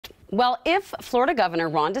Well, if Florida Governor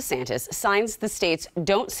Ron DeSantis signs the state's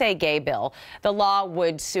Don't Say Gay bill, the law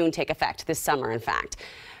would soon take effect this summer, in fact.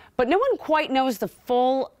 But no one quite knows the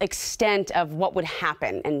full extent of what would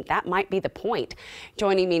happen, and that might be the point.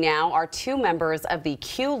 Joining me now are two members of the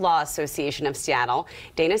Q Law Association of Seattle,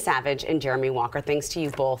 Dana Savage and Jeremy Walker. Thanks to you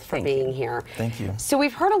both for being here. Thank you. So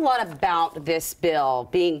we've heard a lot about this bill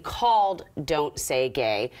being called Don't Say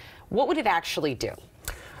Gay. What would it actually do?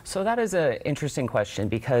 So that is an interesting question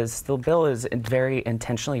because the bill is very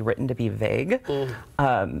intentionally written to be vague.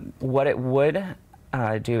 What it would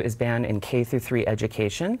do is ban in K through 3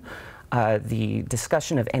 education the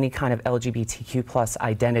discussion of any kind of LGBTQ plus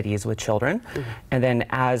identities with children. And then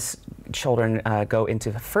as children go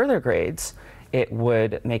into further grades, it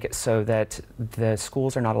would make it so that the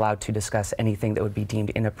schools are not allowed to discuss anything that would be deemed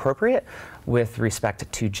inappropriate with respect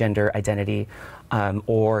to gender identity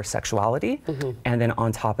or sexuality. And then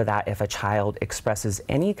on top of that, if a child expresses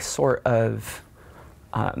any sort of,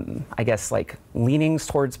 I guess, like leanings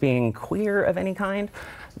towards being queer of any kind,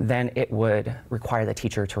 then it would require the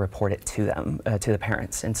teacher to report it to them, to the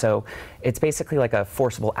parents. And so it's basically like a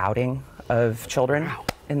forcible outing of children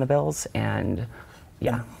in the bills, and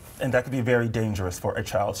yeah. And that could be very dangerous for a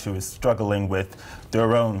child who is struggling with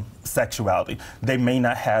their own sexuality. They may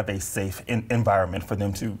not have a safe environment for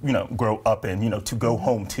them to, grow up in, to go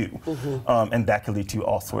home to. And that could lead to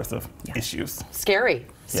all sorts of issues. Scary.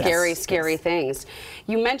 Scary things.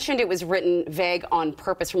 You mentioned it was written vague on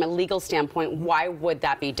purpose from a legal standpoint. Why would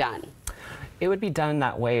that be done? It would be done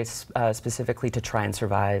that way specifically to try and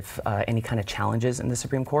survive any kind of challenges in the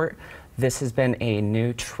Supreme Court. This has been a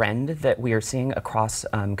new trend that we are seeing across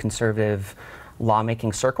conservative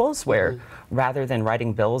lawmaking circles, where rather than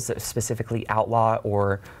writing bills that specifically outlaw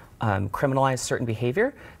or criminalize certain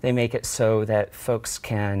behavior, they make it so that folks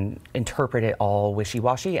can interpret it all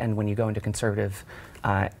wishy-washy. And when you go into conservative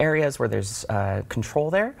areas where there's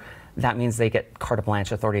control there, that means they get carte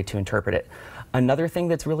blanche authority to interpret it. Another thing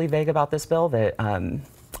that's really vague about this bill that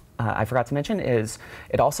I forgot to mention is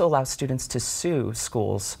it also allows students to sue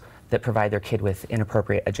schools that provide their kid with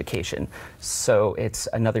inappropriate education. So it's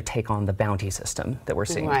another take on the bounty system that we're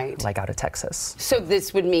seeing, like out of Texas. So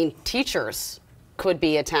this would mean teachers could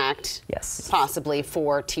be attacked, possibly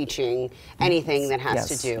for teaching anything that has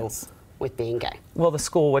to do with being gay. Well, the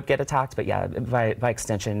school would get attacked, but yeah, by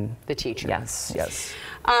extension, the teacher. Yes.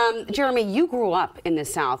 Jeremy, you grew up in the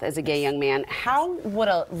South as a gay young man. How would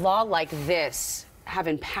a law like this have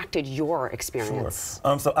impacted your experience?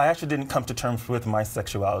 So I actually didn't come to terms with my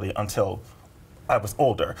sexuality until I was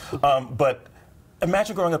older. But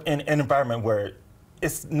imagine growing up in an environment where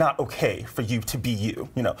it's not okay for you to be you.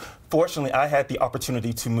 Fortunately, I had the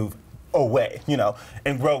opportunity to move away,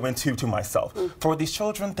 and grow into myself. For these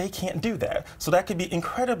children, they can't do that. So that could be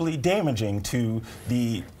incredibly damaging to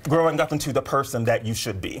the growing up into the person that you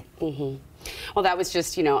should be. Well, that was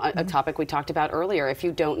just, a topic we talked about earlier. If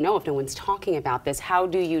you don't know, if no one's talking about this, how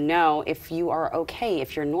do you know if you are okay,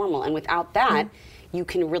 if you're normal? And without that, you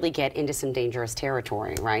can really get into some dangerous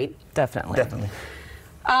territory, right? Definitely.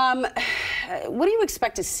 What do you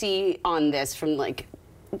expect to see on this from, like,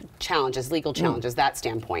 challenges, legal challenges, that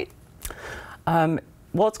standpoint?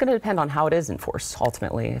 Well, it's going to depend on how it is enforced,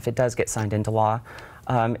 ultimately, if it does get signed into law.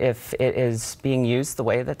 If it is being used the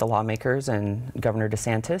way that the lawmakers and Governor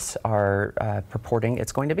DeSantis are purporting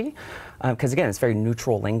it's going to be, because again, it's very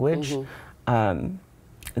neutral language,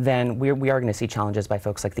 then we are going to see challenges by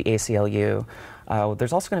folks like the ACLU.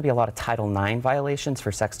 There's also going to be a lot of Title IX violations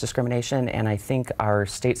for sex discrimination, and I think our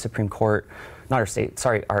state Supreme Court,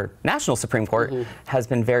 our national Supreme Court has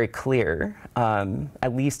been very clear,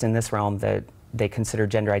 at least in this realm, that they consider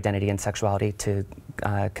gender identity and sexuality to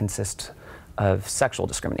consist of sexual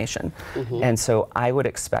discrimination. And so I would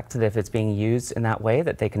expect that if it's being used in that way,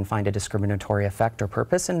 that they can find a discriminatory effect or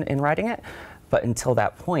purpose in writing it. But until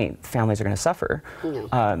that point, families are going to suffer.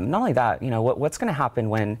 Not only that, what's going to happen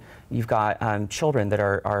when you've got children that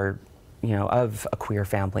are of a queer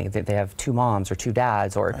family, that they have 2 moms or 2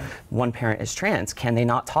 dads, or one parent is trans. Can they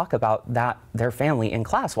not talk about their family in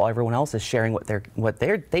class while everyone else is sharing what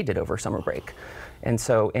they did over summer break? And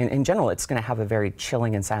so, in general, it's going to have a very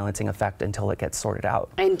chilling and silencing effect until it gets sorted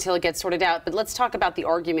out. But let's talk about the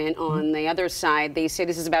argument on the other side. They say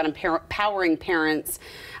this is about empowering parents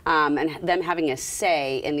and them having a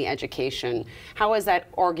say in the education. How is that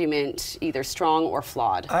argument either strong or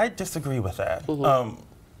flawed? I disagree with that.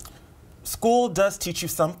 School does teach you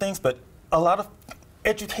some things, but a lot of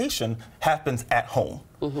education happens at home.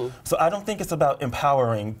 So I don't think it's about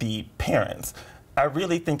empowering the parents. I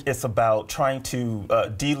really think it's about trying to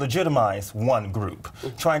delegitimize one group,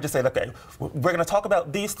 trying to say, okay, we're going to talk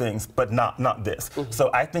about these things, but not this.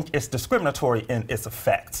 So I think it's discriminatory in its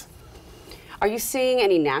effect. Are you seeing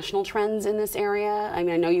any national trends in this area? I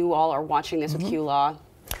mean, I know you all are watching this with Q Law.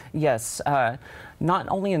 Yes, not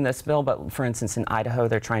only in this bill, but for instance in Idaho,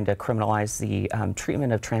 they're trying to criminalize the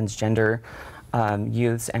treatment of transgender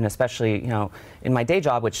youths, and especially, you know, in my day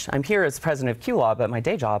job, which I'm here as president of Q Law, but my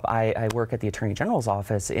day job, I work at the Attorney General's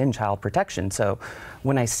office in child protection. So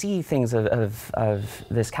when I see things of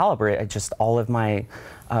this caliber, it just, all of my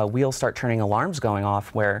wheels start turning, alarms going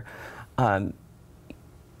off, where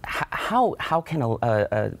how can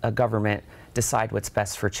a government decide what's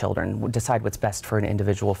best for children, decide what's best for an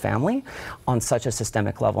individual family on such a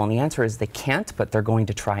systemic level? And the answer is they can't, but they're going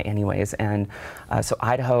to try anyways. And so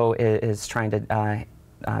Idaho is trying to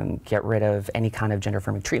get rid of any kind of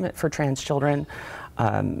gender-affirming treatment for trans children.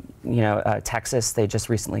 You know, Texas, they just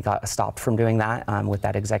recently got stopped from doing that with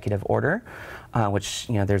that executive order, which,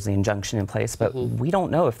 you know, there's the injunction in place, but we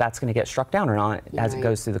don't know if that's going to get struck down or not as it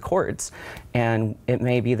goes through the courts. And it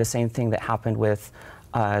may be the same thing that happened with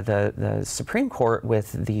the Supreme Court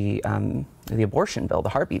with the abortion bill, the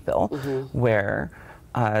heartbeat bill, where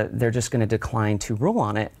they're just going to decline to rule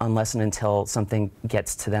on it unless and until something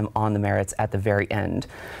gets to them on the merits at the very end.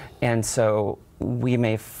 And so we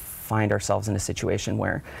may find ourselves in a situation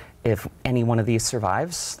where if any one of these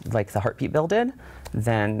survives, like the heartbeat bill did,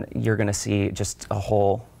 then you're going to see just a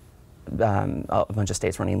whole a bunch of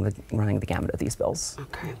states running the gamut of these bills.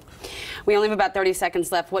 Okay. We only have about 30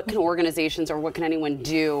 seconds left. What can organizations or what can anyone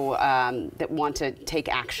do that want to take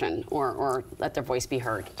action or let their voice be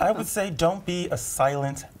heard? I would say don't be a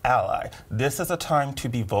silent ally. This is a time to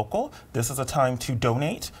be vocal. This is a time to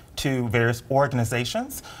donate to various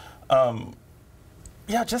organizations.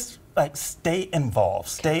 Yeah, just like stay involved,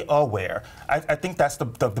 stay aware. I think that's the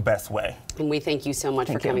best way. And we thank you so much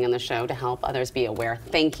for coming on the show to help others be aware.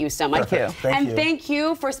 Thank you so much. Thank you. And thank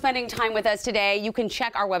you for spending time with us today. You can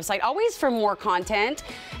check our website always for more content,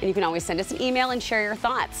 and you can always send us an email and share your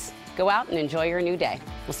thoughts. Go out and enjoy your new day.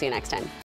 We'll see you next time.